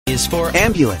is for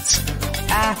ambulance.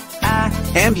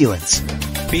 Ambulance.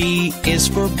 B is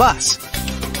for Bus.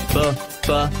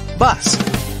 Bus.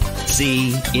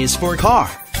 C is for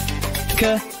Car.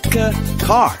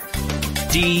 Car.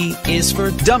 D is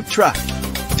for Dump truck.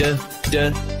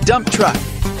 Dump truck.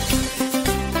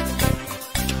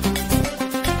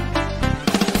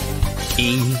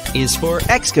 E is for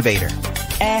Excavator.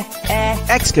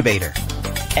 Excavator.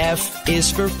 F is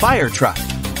for Fire truck.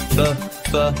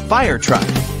 Fire truck.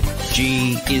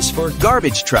 G is for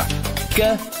Garbage truck.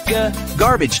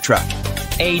 Garbage truck.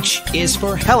 H is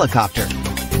for Helicopter.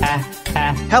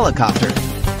 Helicopter.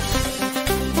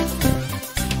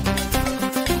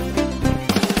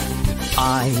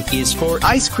 I is for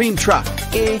Ice cream truck.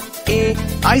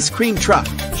 Ice cream truck.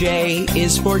 J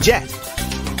is for Jet.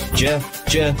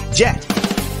 Jet.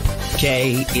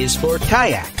 K is for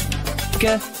Kayak.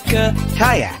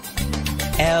 Kayak.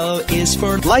 L is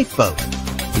for Lifeboat.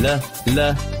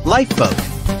 Lifeboat.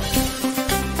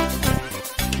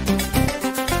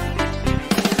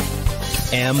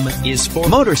 M is for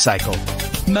Motorcycle.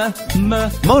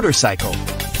 Motorcycle.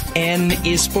 N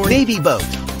is for Navy boat.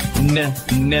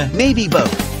 Navy boat.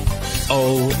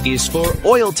 O is for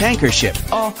Oil tanker ship.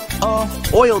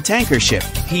 Oil tanker ship.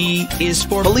 P is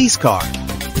for Police car.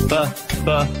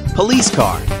 Police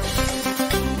car.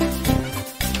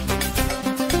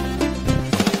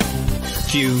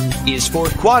 Q is for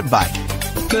Quad bike.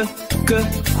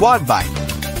 Quad bike.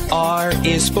 R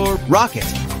is for Rocket.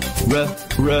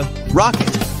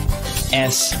 Rocket.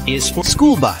 S is for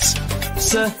School bus.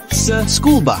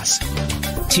 School bus.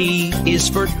 T is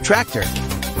for Tractor.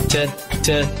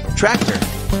 Tractor.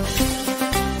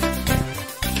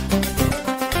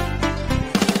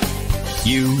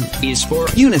 U is for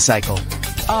Unicycle.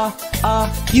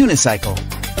 Unicycle.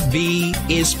 V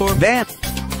is for Van.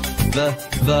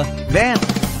 Van.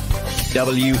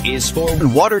 W is for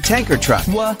Water tanker truck.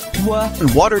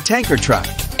 Water tanker truck.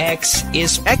 X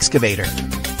is Excavator.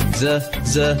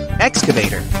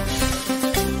 Excavator.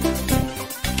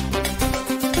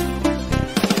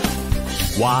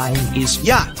 Y is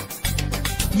Yacht.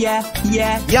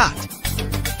 yacht. Yacht.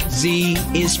 Z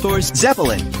is for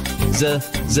Zeppelin.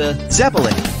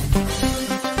 Zeppelin.